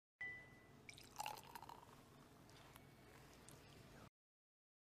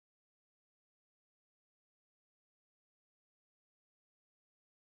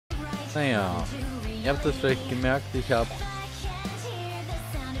Naja, ihr habt es vielleicht gemerkt, ich habe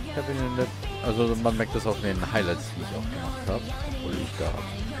in den also man merkt das auch in den Highlights, die ich auch gemacht habe, obwohl ich da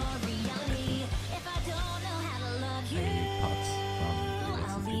Parts von der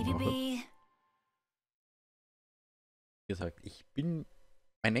letzten Filmwoche. Wie gesagt,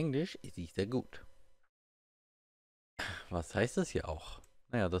 mein Englisch ist nicht sehr gut. Was heißt das hier auch?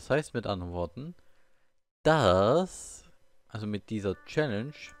 Naja, das heißt mit anderen Worten, dass, also mit dieser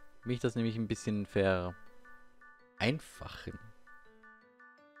Challenge, will ich das nämlich ein bisschen vereinfachen.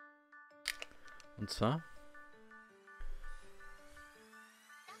 Und zwar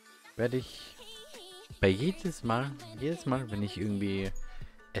werde ich bei jedes Mal, wenn ich irgendwie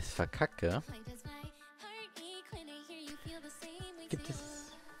es verkacke, gibt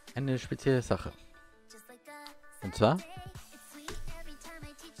es eine spezielle Sache. Und zwar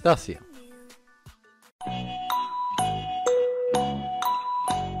das hier.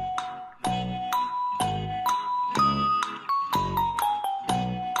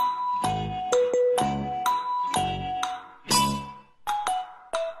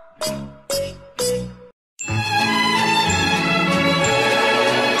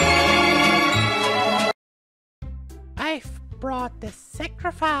 I've brought the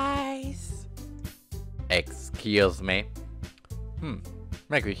sacrifice. Excuse me.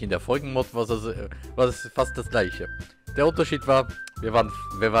 Merkwürdig, in der Folgenmod war es fast das gleiche. Der Unterschied war, wir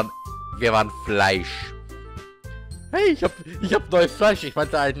waren Fleisch. Hey, ich hab neues Fleisch. Ich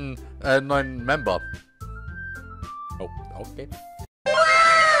meinte einen neuen Member. Oh, okay.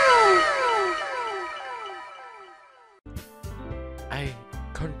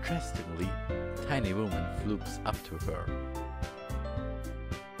 Contrastingly, tiny woman floops up to her.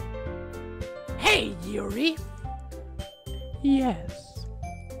 Hey, Yuri. Yes.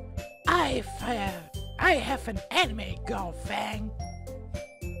 I have an anime girlfriend.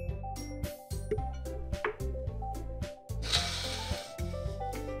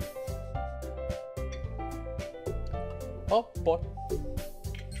 Oh boy.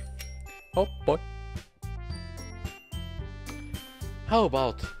 Oh boy. How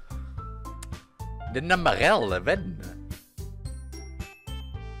about the number 11?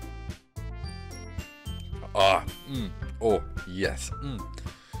 Oh, oh, yes.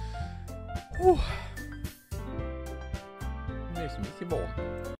 Mir ist ein bisschen warm.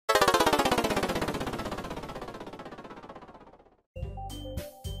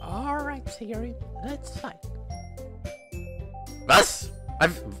 All right, Siri, let's fight. Was?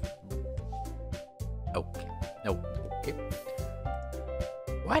 Okay. No, okay.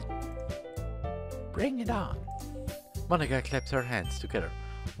 What? Bring it on. Monica claps her hands together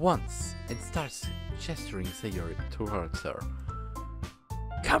once and starts gesturing Sayori towards her.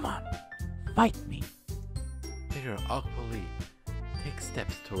 Come on, fight me. Sayori awkwardly takes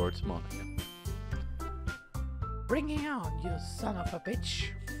steps towards Monica. Bring it on, you son of a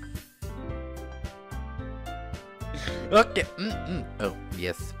bitch. Okay. Oh,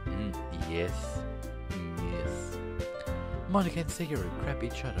 yes. Yes. Yes. Monica and Sayori grab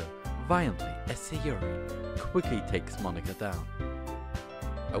each other violently as Sayori quickly takes Monica down.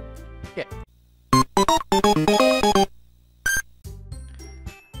 Oh, yeah.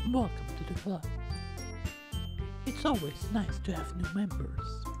 Welcome to the club. It's always nice to have new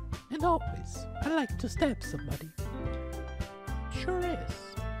members. And always, I like to stab somebody. Sure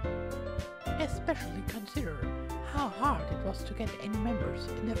is. Especially consider how hard it was to get any members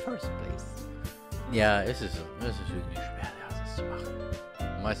in the first place. Ja, es ist wirklich schwer, das zu machen.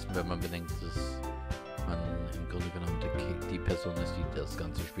 Am meisten, wenn man bedenkt, dass man im Grunde genommen die Person ist, die das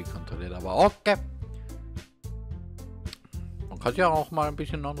ganze Spiel kontrolliert. Aber okay. Man kann ja auch mal ein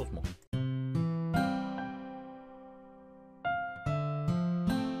bisschen anders machen.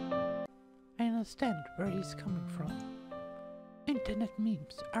 I understand where he's coming from. Internet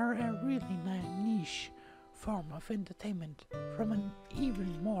memes are a really niche form of entertainment from an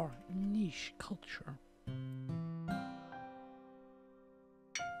even more niche culture.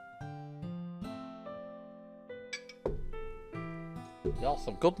 Yeah,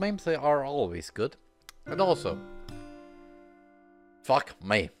 some good memes, they are always good. And also, fuck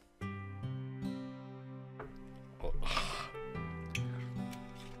me.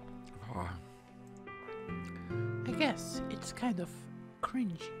 I guess it's kind of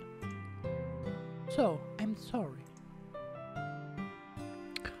cringy. So, I'm sorry.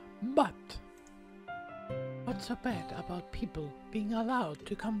 But what's so bad about people being allowed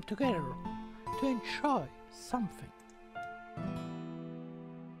to come together to enjoy something?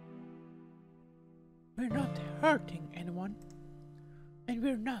 We're not hurting anyone, and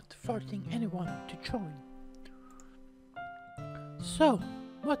we're not forcing anyone to join. So,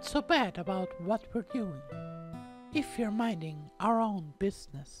 What's so bad about what we're doing? If we're minding our own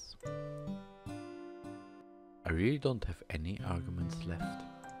business. I really don't have any arguments left.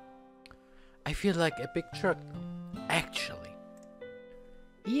 I feel like a big jerk now, actually.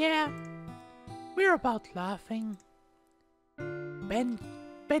 Yeah, we're about laughing,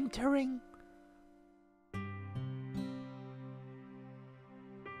 bantering.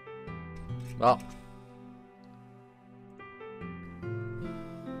 Well.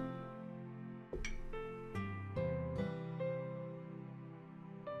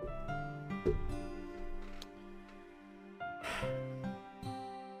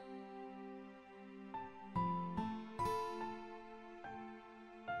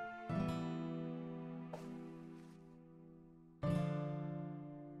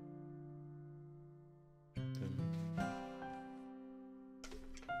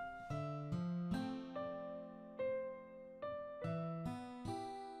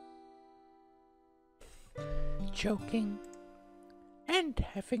 Joking and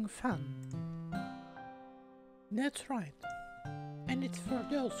having fun. That's right. And it's for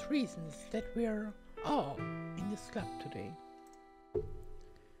those reasons that we're all in this club today.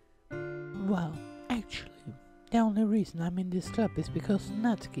 Well, actually, the only reason I'm in this club is because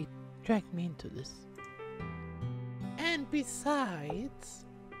Natsuki dragged me into this. And besides,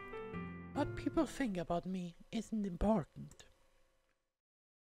 what people think about me isn't important.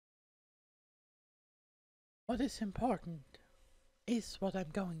 What is important is what I'm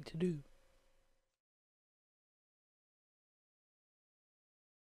going to do.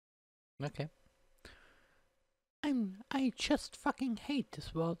 Okay. I just fucking hate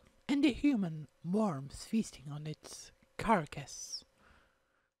this world and the human worms feasting on its carcass.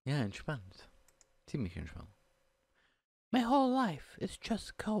 Ja, entspannt. Ziemlich entspannt. My whole life is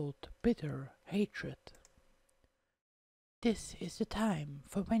just cold, bitter hatred. This is the time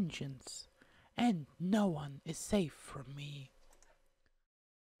for vengeance, and no one is safe from me.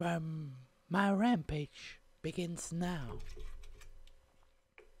 My rampage begins now.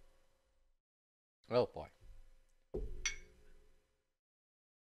 Oh boy.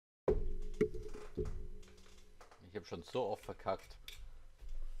 Ich habe schon so oft verkackt.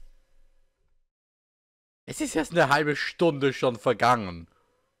 Es ist erst eine halbe Stunde schon vergangen.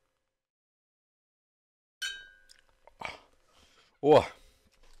 Oh.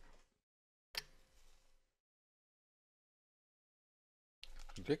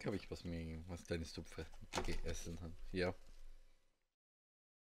 Zum Glück habe ich was kleines zu gegessen hat. Ja.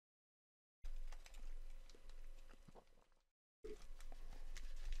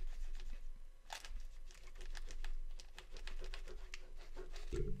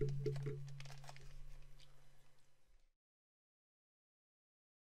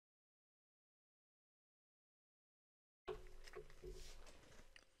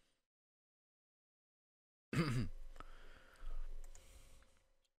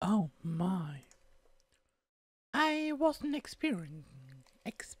 Oh my. I wasn't expecting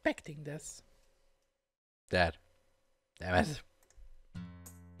this. Dad. Damn it.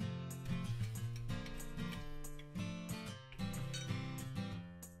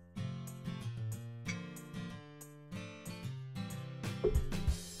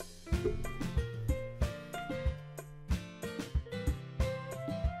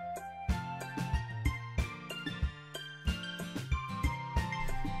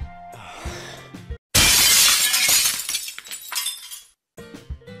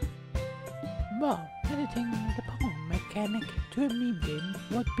 Well, editing the poem mechanic to a meme game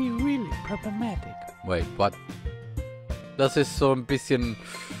would be really problematic. Wait, what? Das ist so ein bisschen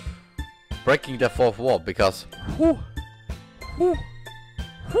breaking the fourth wall, because Whew. Whew.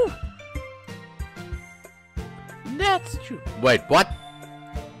 Whew. That's true. wait, what?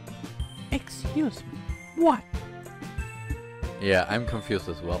 Excuse me. What? Yeah, I'm confused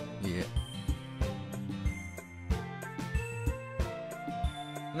as well. Yeah.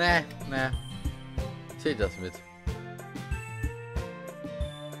 Nah. Zählt das mit.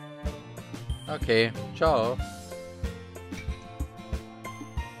 Okay, ciao.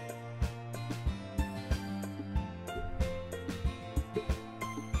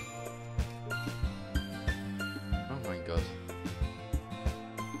 Oh mein Gott.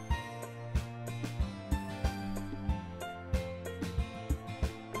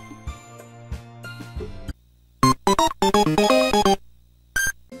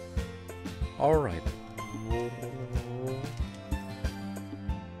 All right.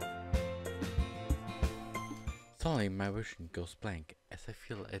 Suddenly my vision goes blank as I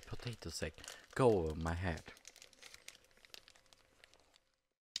feel a potato sack go over my head.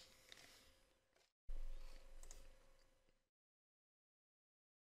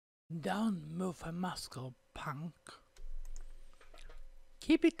 Don't move a muscle, punk.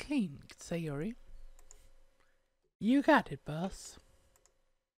 Keep it clean, Sayori. You got it, boss.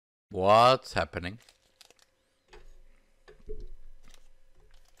 What's happening?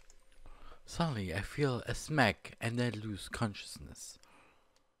 Suddenly, I feel a smack and I lose consciousness.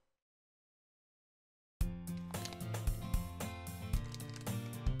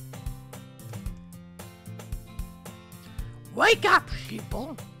 Wake up,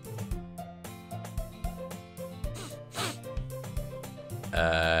 sheeple!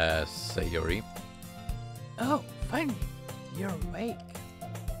 Sayori. Oh, finally, you're awake.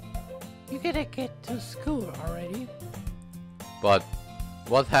 You gotta get to school already. But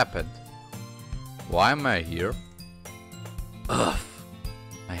what happened? Why am I here? Ugh,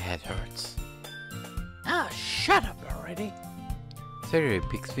 my head hurts. Ah, shut up already. Sayori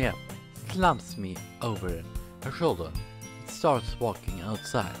picks me up, slumps me over her shoulder, and starts walking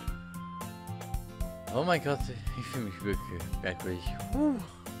outside. Oh mein Gott, ich fühle mich wirklich merkwürdig.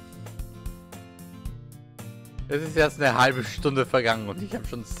 Es ist erst eine halbe Stunde vergangen und ich habe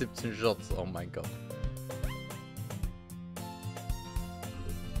schon 17 Shots. Oh mein Gott.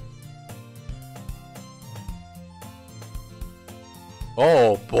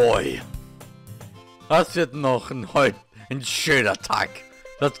 Oh boy. Das wird noch ein schöner Tag.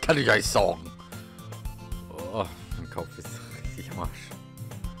 Das kann ich euch sagen. Oh, mein Kopf ist richtig am Arsch.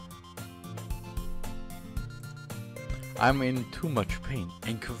 I'm in too much pain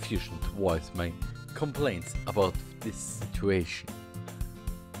and confusion to voice my complaints about this situation.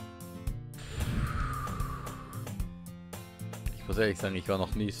 Ich muss ehrlich sagen, ich war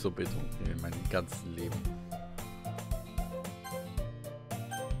noch nie so betrunken in meinem ganzen Leben.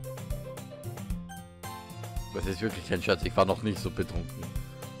 Das ist wirklich kein Scherz, ich war noch nicht so betrunken.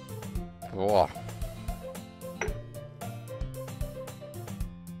 Boah.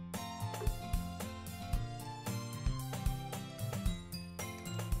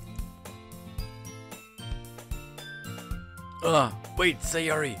 Wait,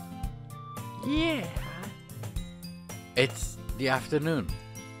 Sayori. Yeah. It's the afternoon.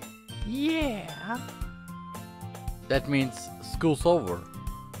 Yeah. That means school's over.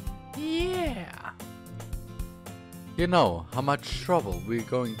 Yeah. You know how much trouble we're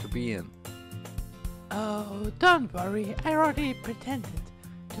going to be in. Oh, don't worry. I already pretended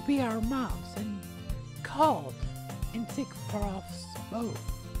to be our moms and called in sick for us both.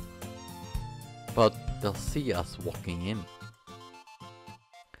 But they'll see us walking in.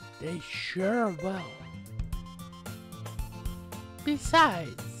 They sure will.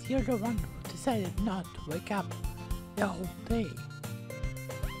 Besides, you're the one who decided not to wake up the whole day.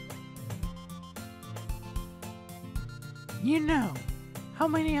 You know how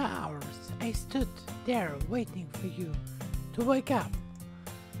many hours I stood there waiting for you to wake up.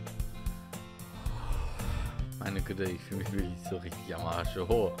 Meine Güte, ich fühle mich wirklich so richtig am Arsch.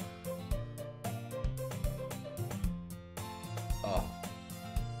 Oh. Oh.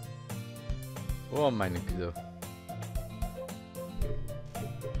 Oh, meine Güte.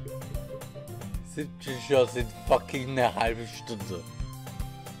 17 Shots in fucking eine halbe Stunde.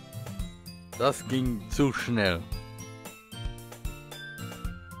 Das ging zu schnell.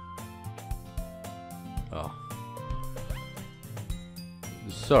 Oh.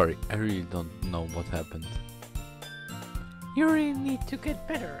 Sorry, I really don't know what happened. You really need to get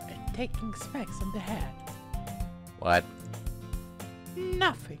better at taking smacks on the head. What?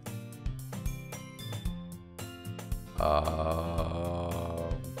 Nothing.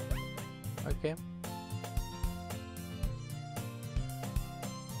 Okay.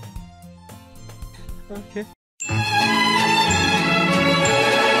 Okay.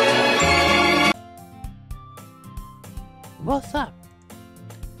 What's up?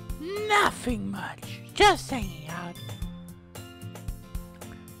 Nothing much. Just hanging out.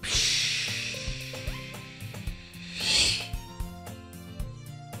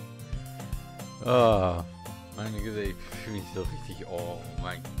 Oh, meine Güte, ich fühle mich so richtig. Oh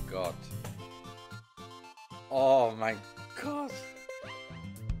mein Gott. Oh mein Gott.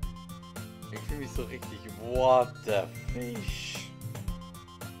 Ich fühle mich so richtig. What the fish?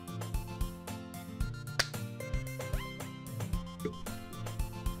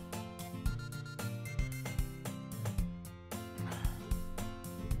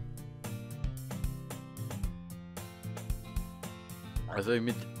 Also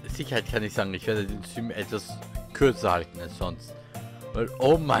mit Sicherheit kann ich sagen, ich werde den Stream etwas kürzer halten als sonst. Weil,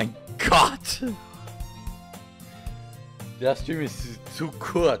 oh mein Gott! Der Stream ist zu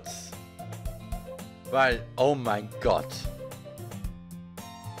kurz. Weil, oh mein Gott.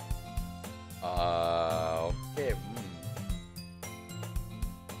 Okay.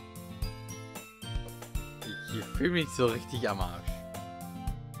 Ich fühle mich so richtig am Arsch.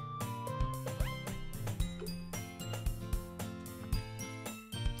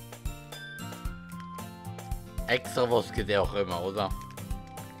 Extra was geht ja auch immer, oder?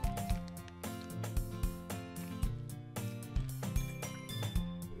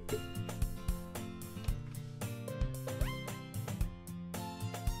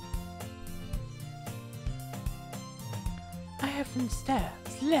 I haven't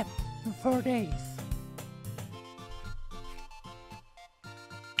slept in 4 days.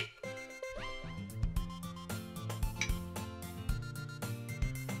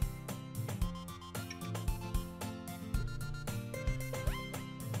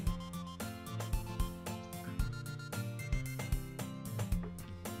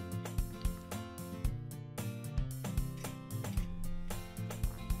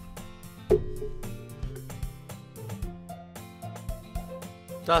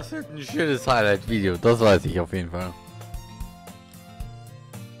 Das wird ein schönes Highlight-Video, das weiß ich auf jeden Fall.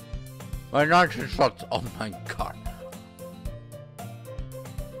 Mein 19 Shots, oh mein Gott.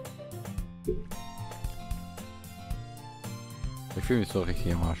 Ich fühle mich so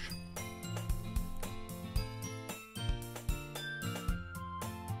richtig am Arsch.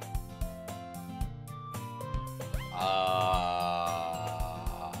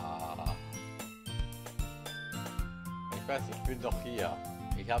 Ich weiß, ich bin doch hier.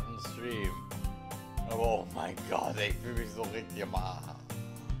 Ich habe einen Stream. Aber oh mein Gott, ich fühle mich so richtig am Arsch.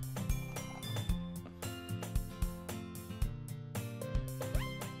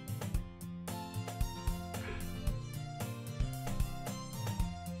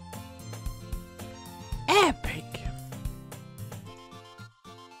 Epic!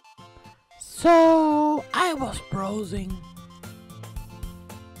 So, I was browsing.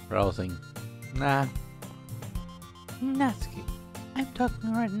 Browsing. Nah. Natsuki, I'm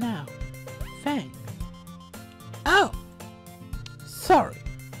talking right now. Thanks. Oh! Sorry.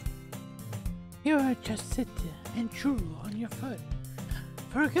 You were just sit there and drool on your foot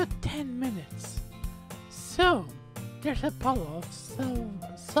for a good 10 minutes. So, there's a bottle of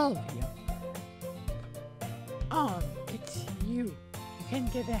salvia. On it's you. You can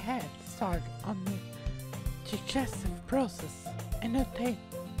get a head start on the digestive process and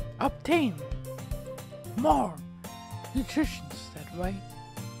obtain more nutrition that way.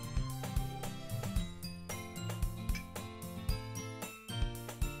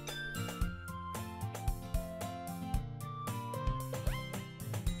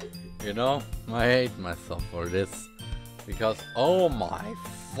 You know, I hate myself for this. Because, oh my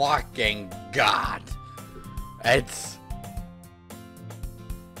fucking god. Es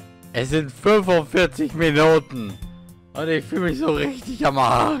sind 45 Minuten. Und ich fühle mich so richtig am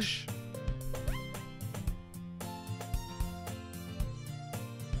Arsch.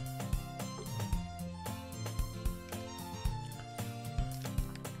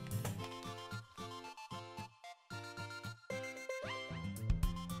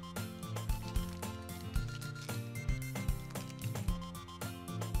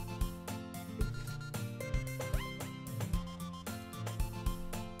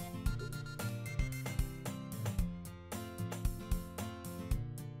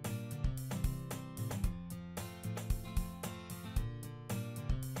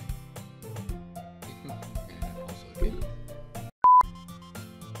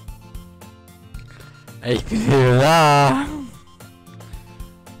 Ich bin wieder da.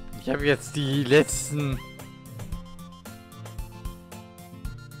 Ich habe jetzt die letzten...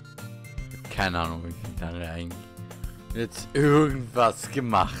 Keine Ahnung, wie viele Tage eigentlich. Jetzt irgendwas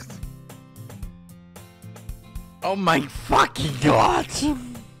gemacht. Oh mein fucking Gott.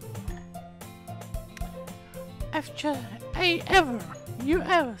 You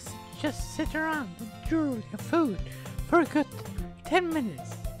ever just sit around and drool your food for a good 10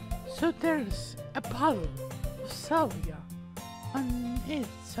 minutes? So there's a bottle of salvia on it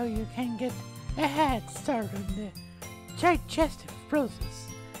so you can get a head start on the digestive process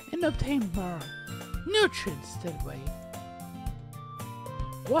and obtain more nutrients that way.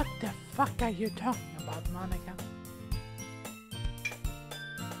 What the fuck are you talking about, Monica?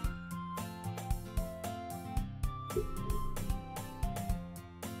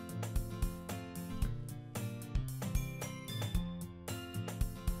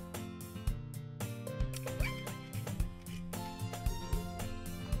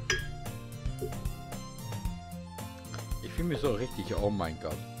 Ich fühle mich so richtig, oh mein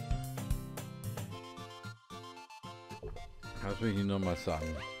Gott. Das will ich nochmal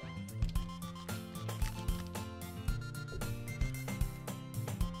sagen.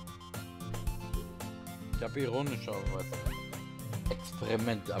 Ich habe ironischerweise ein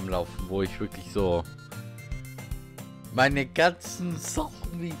Experiment am Laufen, wo ich wirklich so meine ganzen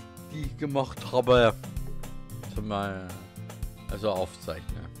Sachen, die ich gemacht habe, zum Mal, also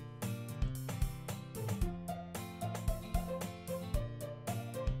aufzeichnen.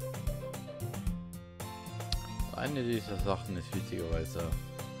 Eine dieser Sachen ist witzigerweise,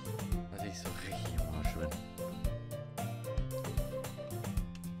 dass ich so richtig im Arsch bin.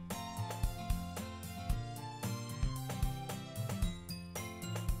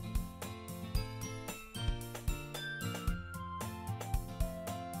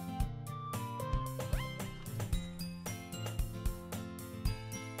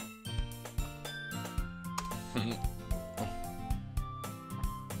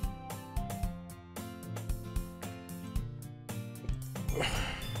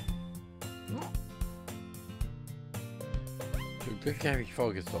 Zum Glück habe ich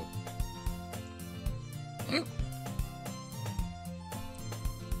vorgesorgt.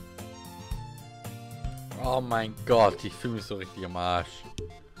 Oh mein Gott, ich fühle mich so richtig am Arsch.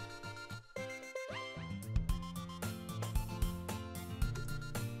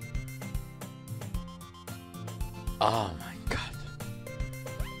 Oh mein Gott.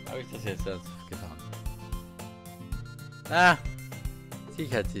 Habe ich das jetzt ernsthaft getan? Ah,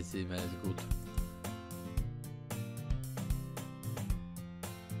 Sicherheitssystem ist gut.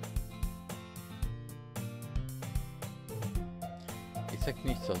 Ich sag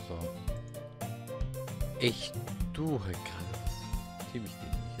nichts also. Ich tue gerade was ziemlich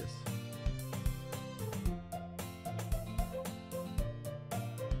Dämliches.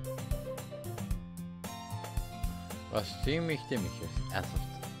 Was ziemlich dämlich ist. Ernsthaft.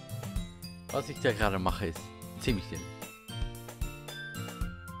 Was ich da gerade mache ist ziemlich dämlich.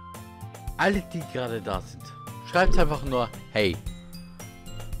 Alle, die gerade da sind, schreibt einfach nur hey.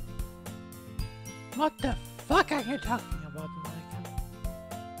 What the fuck are you talking about, Monica?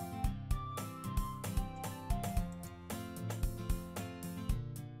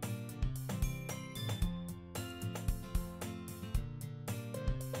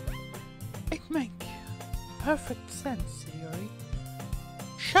 It makes perfect sense, Yuri.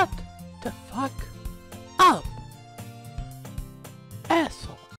 Shut the fuck up,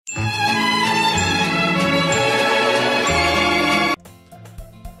 asshole.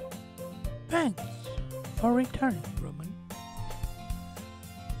 Thanks for returning, Roman.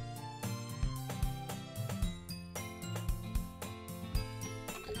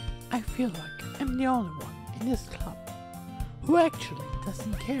 I feel like I'm the only one in this club who actually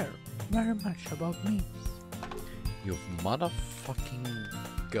doesn't care very much about memes. You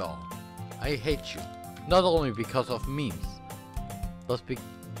motherfucking girl. I hate you. Not only because of memes, but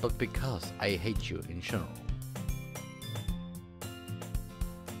because I hate you in general.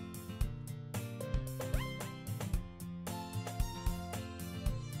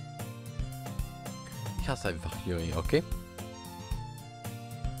 Ich hasse einfach Yuri, okay?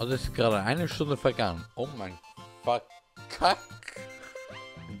 Also ist gerade eine Stunde vergangen. Oh mein Verkack.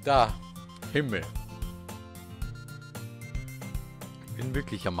 Da. Himmel. Ich bin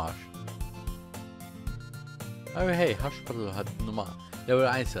wirklich am Arsch. Aber hey, Haschpaddel hat Nummer Level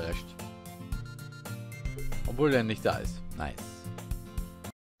 1 erreicht. Obwohl er nicht da ist. Nice.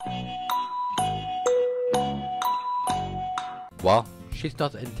 Well, she's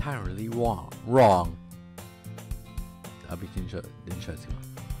not entirely wrong. Da habe ich den Scheiß gemacht.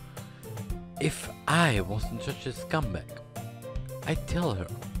 If I wasn't such a scumbag, I'd tell her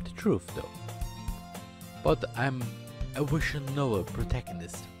the truth though. But I'm a wish and know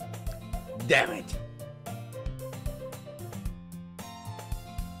protagonist. Damn it!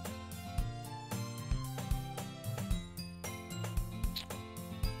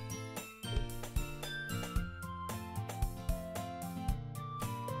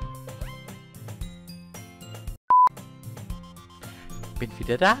 Bin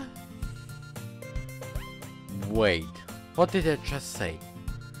wieder da? Wait, what did I just say?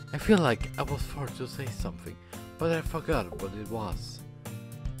 I feel like I was forced to say something, but I forgot what it was.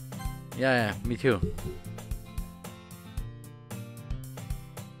 Yeah, me too.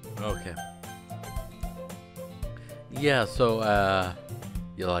 Okay. Yeah, so,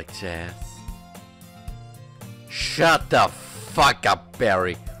 you like jazz? Shut the fuck up,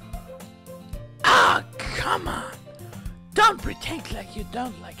 Barry! Ah, come on! Don't pretend like you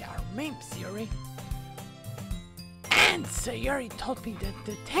don't like our memes, Yuri. And Sayuri told me that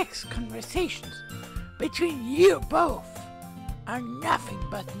the text conversations between you both are nothing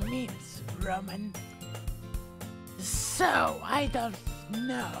but memes, Roman. So I don't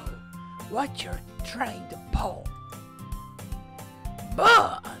know what you're trying to pull.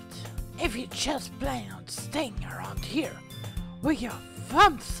 But if you just plan on staying around here with your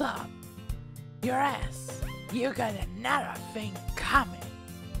thumbs up your ass, You got another thing coming.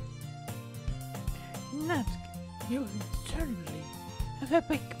 Natsuki, you certainly have a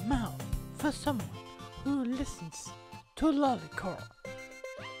big mouth for someone who listens to lollycore.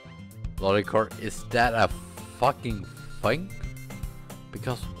 Lollycore, is that a fucking thing?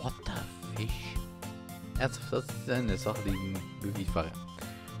 Because what the fish? Ernsthaft, das ist eine Sache, die ich wirklich frage.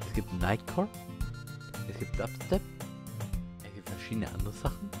 Es gibt Nightcore, es gibt Dubstep, es gibt verschiedene andere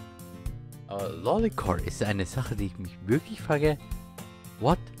Sachen. Aber Lollycore ist eine Sache, die ich mich wirklich frage.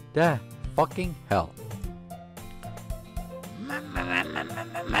 What the fucking hell?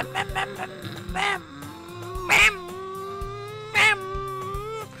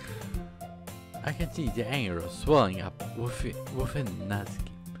 I can see the anger swelling up within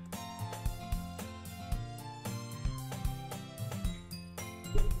Natsuki.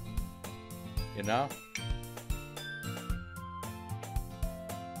 You know?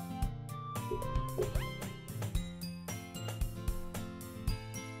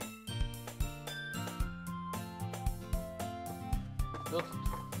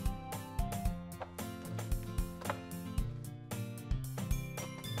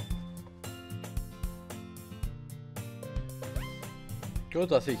 Gut,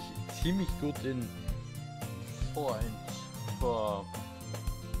 dass ich ziemlich gut in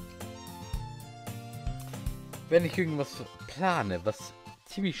wenn ich irgendwas plane, was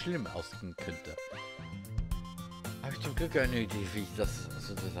ziemlich schlimm ausgehen könnte, habe ich zum Glück eine Idee, wie ich das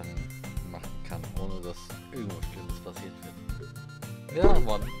sozusagen machen kann, ohne dass irgendwas Schlimmes passiert wird. Ja,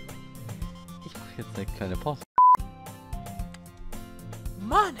 Mann. Ich mache jetzt eine kleine Pause.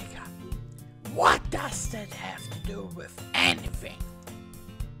 Monica, what does that have to do with anything?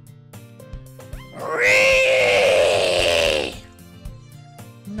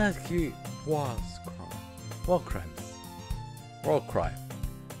 Natsuki war crime.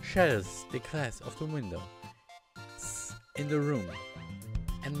 Shatters the glass of the window in the room,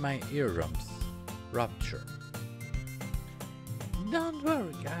 and my eardrums rupture. Don't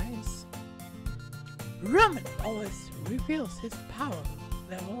worry, guys. Roman always reveals his power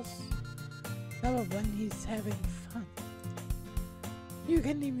levels when he's having fun. You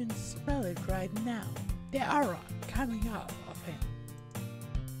can even smell it right now, the aura coming out of him.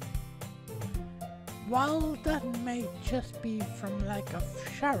 While that may just be from lack of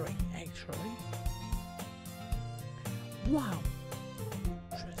showering, actually. Wow,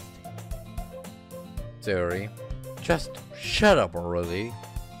 interesting. Sorry, just shut up already.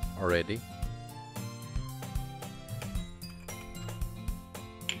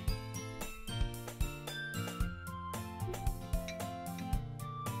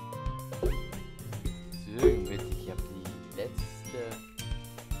 Ich habe die letzte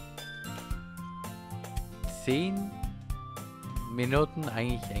 10 Minuten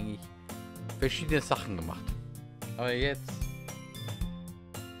eigentlich verschiedene Sachen gemacht. Aber jetzt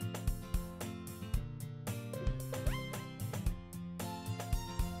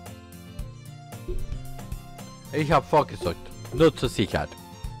ich habe vorgesorgt, nur zur Sicherheit.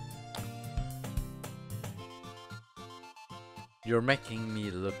 You're making me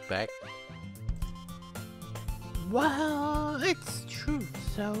look back. Well, it's true,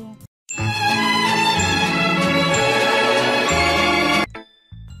 so...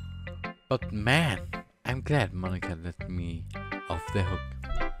 But man, I'm glad Monica let me off the hook.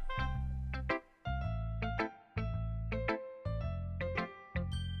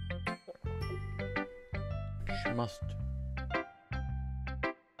 She must.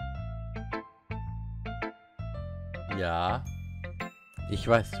 Ja, ich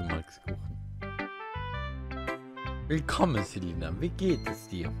weiß, du magst Kuchen. Willkommen, Selina. Wie geht es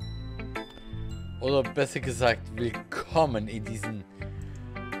dir? Oder besser gesagt, willkommen in diesen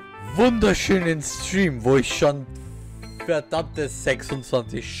wunderschönen Stream, wo ich schon verdammte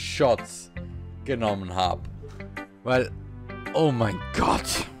 26 Shots genommen habe. Weil, oh mein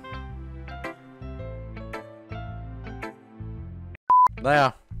Gott.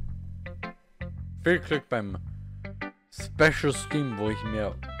 Naja, viel Glück beim Specialstream, wo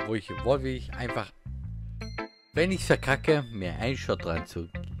ich einfach, wenn ich verkacke, mir einen Shot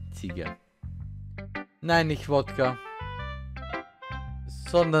reinziehe. Nein, nicht Wodka,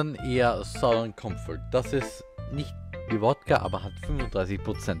 sondern eher Southern Comfort. Das ist nicht wie Wodka, aber hat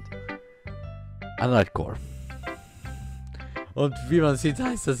 35% an Alkohol. Und wie man sieht,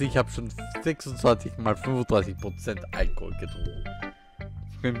 heißt das, ich habe schon 26 mal 35% Alkohol getrunken.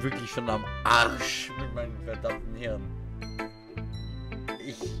 Ich bin wirklich schon am Arsch mit meinem verdammten Hirn.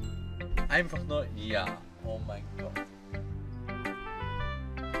 Ich einfach nur, ja, oh mein Gott.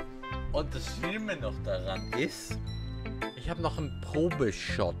 Und das Schlimme noch daran ist, ich habe noch einen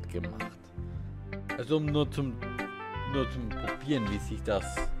Probeshot gemacht. Also um nur zum Probieren, wie sich das...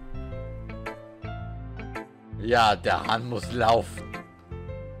 Ja, der Hahn muss laufen.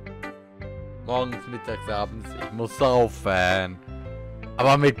 Morgens, mittags, abends, ich muss saufen.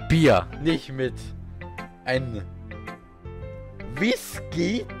 Aber mit Bier, nicht mit einem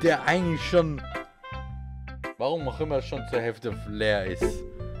Whisky, der eigentlich schon... Warum auch immer schon zur Hälfte leer ist.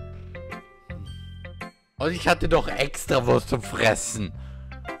 Und ich hatte doch extra Wurst zum Fressen.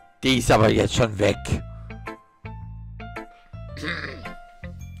 Die ist aber jetzt schon weg.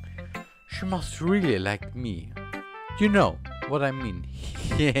 She must really like me. You know what I mean.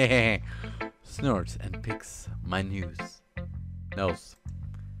 Snores and picks my nose.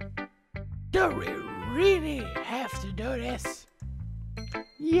 Do we really have to do this?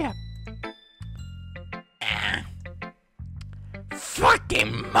 Yep.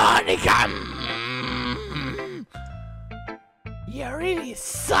 Fucking Monica! You really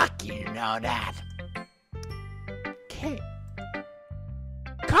suck, you know that. Okay.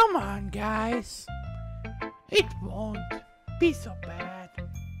 Come on, guys. It won't be so bad.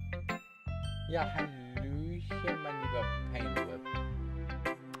 Ja, hallöchen, mein lieber Painweb.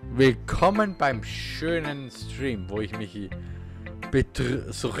 Willkommen beim schönen Stream, wo ich mich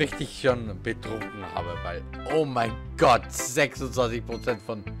so richtig schon betrunken habe, weil, oh mein Gott, 26%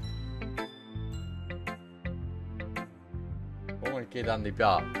 von... Roman geht an die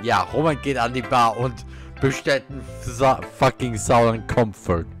Bar. Ja, Roman geht an die Bar und bestellt einen fucking sauren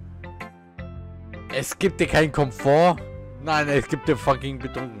Comfort. Es gibt dir keinen Komfort. Nein, es gibt dir fucking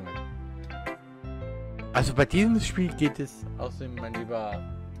Betrunkenheit. Also bei diesem Spiel geht es außerdem, mein lieber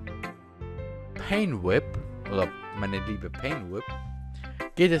Painweb, oder meine liebe Painweb,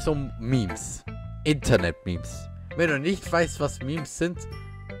 geht es um Memes. Internet-Memes. Wenn du nicht weißt, was Memes sind,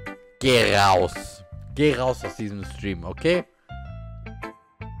 geh raus. Geh raus aus diesem Stream, okay?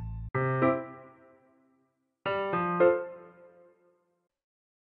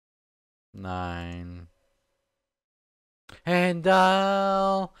 Nein. And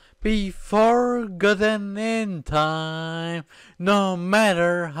I'll be forgotten in time. No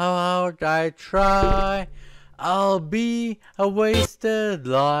matter how hard I try, I'll be a wasted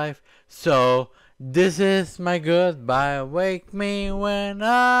life. So this is my goodbye. Wake me when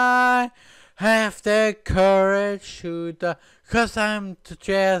I have the courage to die, 'cause I'm to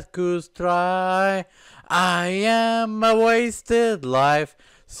just goose dry. I am a wasted life.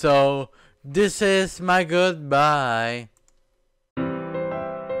 So this is my goodbye.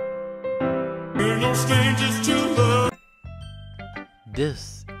 We're no strangers to love.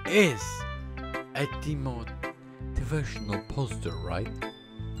 This is a devotional poster, right?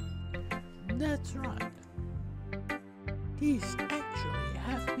 That's right. These actually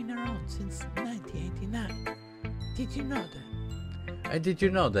have been around since 1989. Did you know that? And did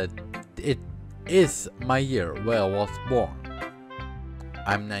you know that it is my year where I was born?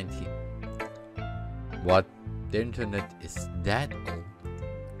 I'm 19. What? The internet is that old?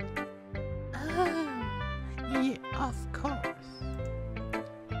 Yeah, of course.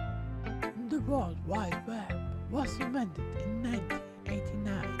 The World Wide Web was invented in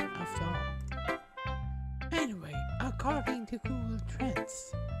 1989 after all. Anyway, according to Google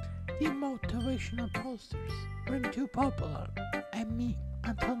Trends, the motivational posters weren't too popular and me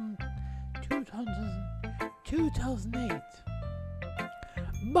until 2008.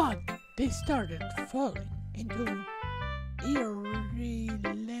 But they started falling into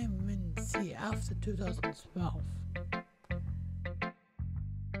irrelevancy after 2012.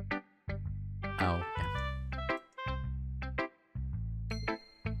 Oh.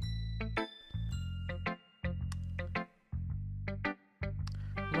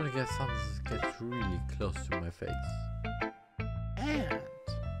 I'm gonna get something that gets really close to my face. And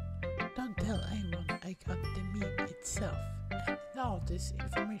don't tell anyone I got the meme itself. All this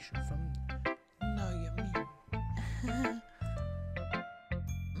information from Know Your Meme.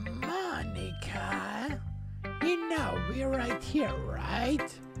 Monica, you know we're right here,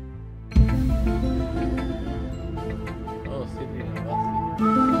 right? Oh, Selina,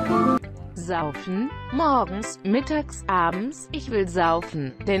 was? Saufen, morgens, mittags, abends, ich will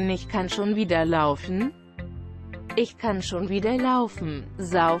saufen, denn ich kann schon wieder laufen. Ich kann schon wieder laufen,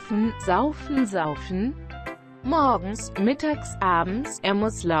 saufen, saufen, saufen. Morgens, mittags, abends, er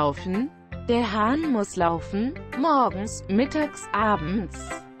muss laufen. Der Hahn muss laufen, morgens, mittags, abends.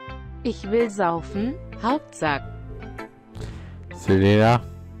 Ich will saufen, Hauptsache. Selina.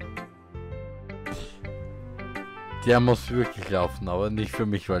 Der muss wirklich laufen, aber nicht für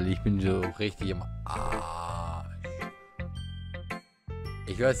mich, weil ich bin so richtig im Arsch.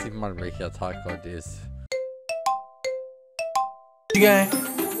 Ich weiß nicht mal, welcher Tag heute ist.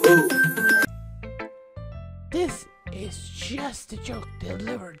 just a joke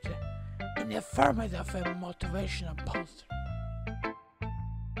delivered in the format of a motivational poster.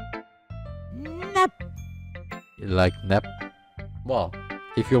 Nap. You like nap? Well,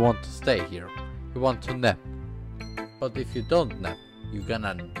 if you want to stay here, you want to nap. But if you don't nap, you're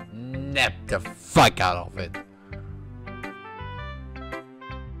gonna nap the fuck out of it.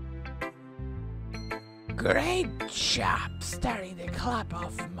 Great job starting the club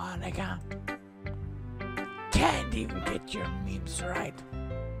off, Monica. Can't even get your memes right.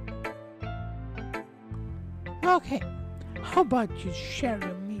 Okay, how about you share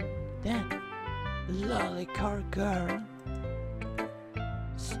your meme then, lollycar girl?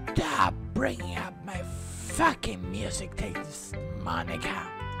 Stop bringing up my fucking music taste, Monica.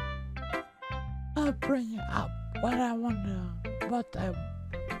 I'll bring up what I want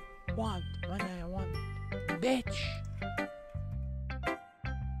when I want, bitch.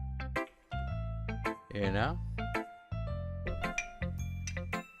 You know?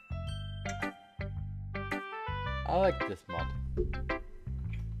 I like this mod.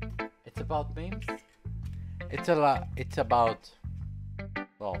 It's about memes. It's about,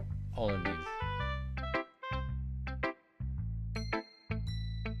 well, only memes.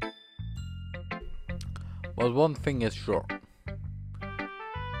 But one thing is sure.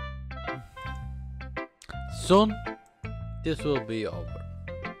 Soon, this will be over.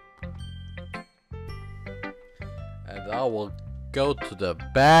 And I will go to the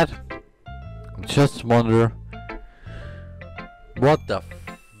bed and just wonder, what the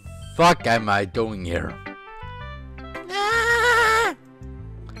fuck am I doing here? Ah!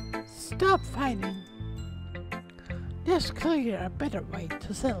 Stop fighting. There's clearly a better way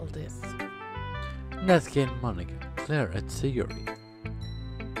to settle this. Let's get Monica, Claire and Theory.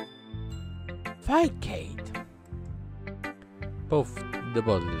 Fight, Kate. Both the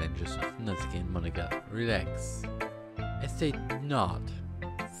body languages of Natsuki and Monica relax as they nod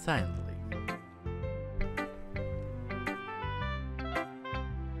silently.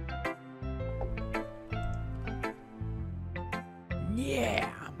 Yeah,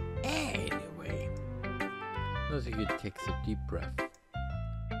 anyway. Natsuki takes a deep breath.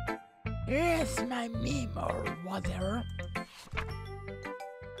 Here's my meme or whatever.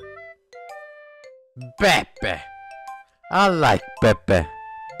 Pepe! I like Pepe.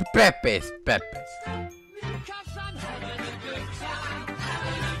 Pepe's Pepe's.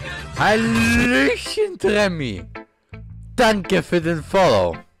 Hallöchen, Tremmy! Danke für den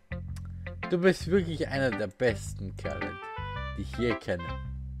Follow. Du bist wirklich einer der besten Kerle, die ich je kenne.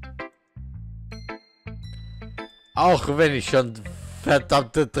 Auch wenn ich schon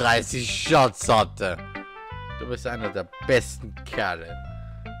verdammte 30 Shots hatte. Du bist einer der besten Kerle,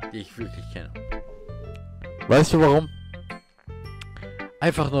 die ich wirklich kenne. Weißt du warum?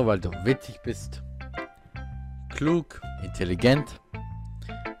 Einfach nur, weil du witzig bist. Klug, intelligent.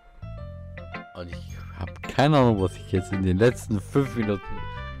 Und ich habe keine Ahnung, was ich jetzt in den letzten 5 Minuten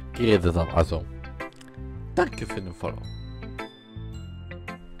geredet habe. Also, danke für den Follow.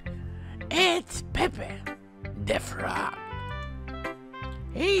 It's Pepe, the frog.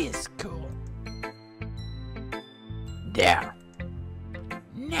 He's cool. There.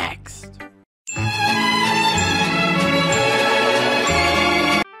 Next.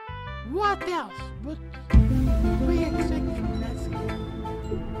 What else would we expect from Natsuki?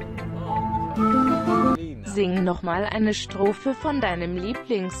 Sing nochmal eine Strophe von deinem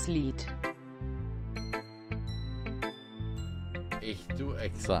Lieblingslied. Ich tu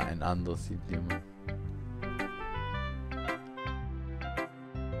extra ein anderes Lied nehmen.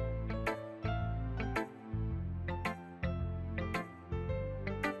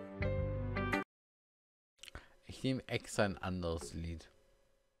 Ich nehme extra ein anderes Lied.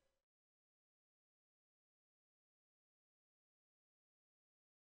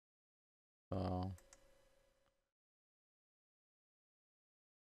 So.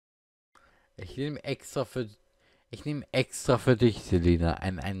 Ich nehme extra für dich, Selina,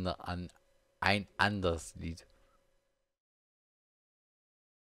 ein anderes Lied.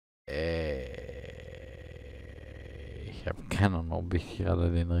 Ich habe keine Ahnung, ob ich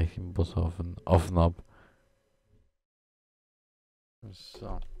gerade den richtigen Bus offen habe.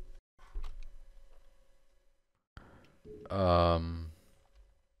 So.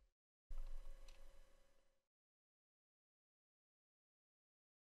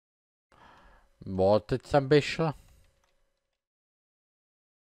 Wartet ein bisschen.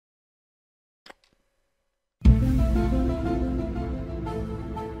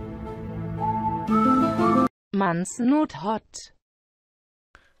 Man's not hot.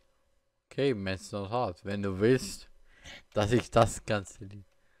 Okay, Man's not hot. Wenn du willst, dass ich das ganze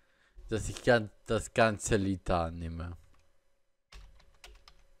Lied da nehme.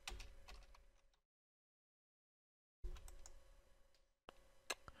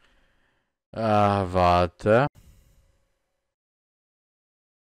 Warte.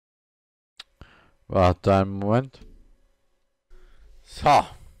 Warte einen Moment. So.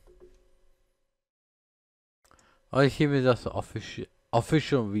 Und ich gebe das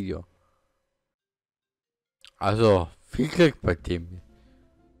Official Video. Also, viel Glück bei dem.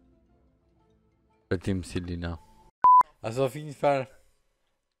 Bei dem Selina. Also auf jeden Fall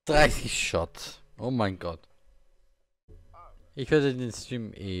 30 Shots. Oh mein Gott. Ich werde den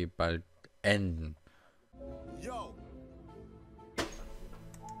Stream bald enden.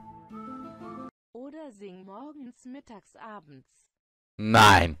 Oder sing morgens, mittags, abends.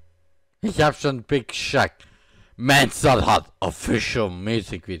 Nein. Ich habe schon Big Shack. Manson hat Official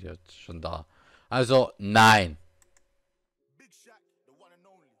Music Videos schon da. Also nein.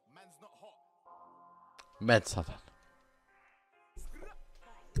 Manson hat.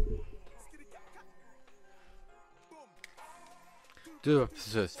 Du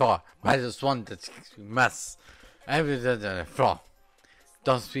bist vor. Weil das one that mess. Every floor.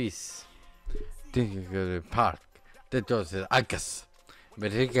 Das wie's. The park. The does it. I guess.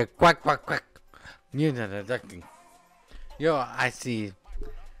 But he get quack quack quack. You know the ducking. Yo, I see.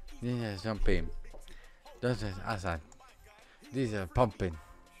 This is jumping. This is outside. These are pumping.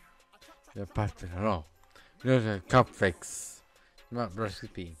 The pumping. No. Those are cupcakes. Not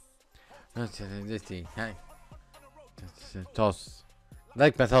recipe. That's this thing. Hey. That's a toss.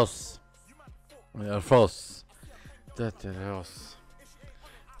 Like my toss. False. That's a toss.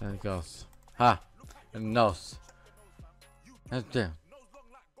 There it goes. Ha. And nose. That's there.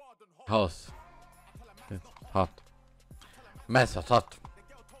 House. It's hot. Mess is hot.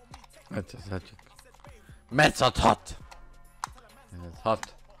 It's hot. Mess is hot. It's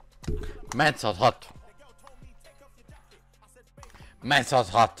hot. Mess is hot. Mess is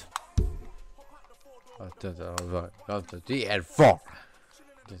hot. That's the L4.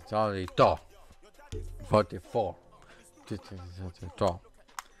 It's only door. 44. This is the door.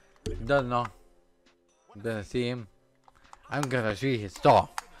 Don't know. I'm gonna see him. I'm gonna see his door.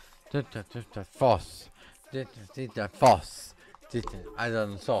 The force. The force. I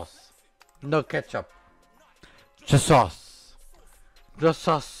don't know sauce. No ketchup. Just sauce. Just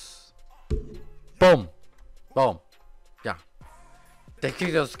sauce. Boom. Boom. Yeah. The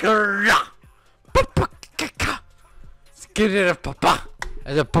kid is Papa. Skitty papa.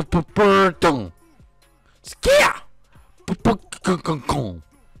 And the papa tongue. Skia. Papa.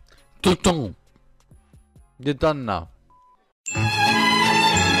 You're done now.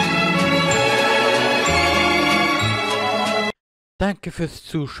 Danke fürs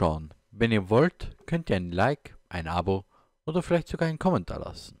Zuschauen. Wenn ihr wollt, könnt ihr ein Like, ein Abo oder vielleicht sogar einen Kommentar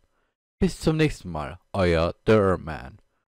lassen. Bis zum nächsten Mal, euer The Man.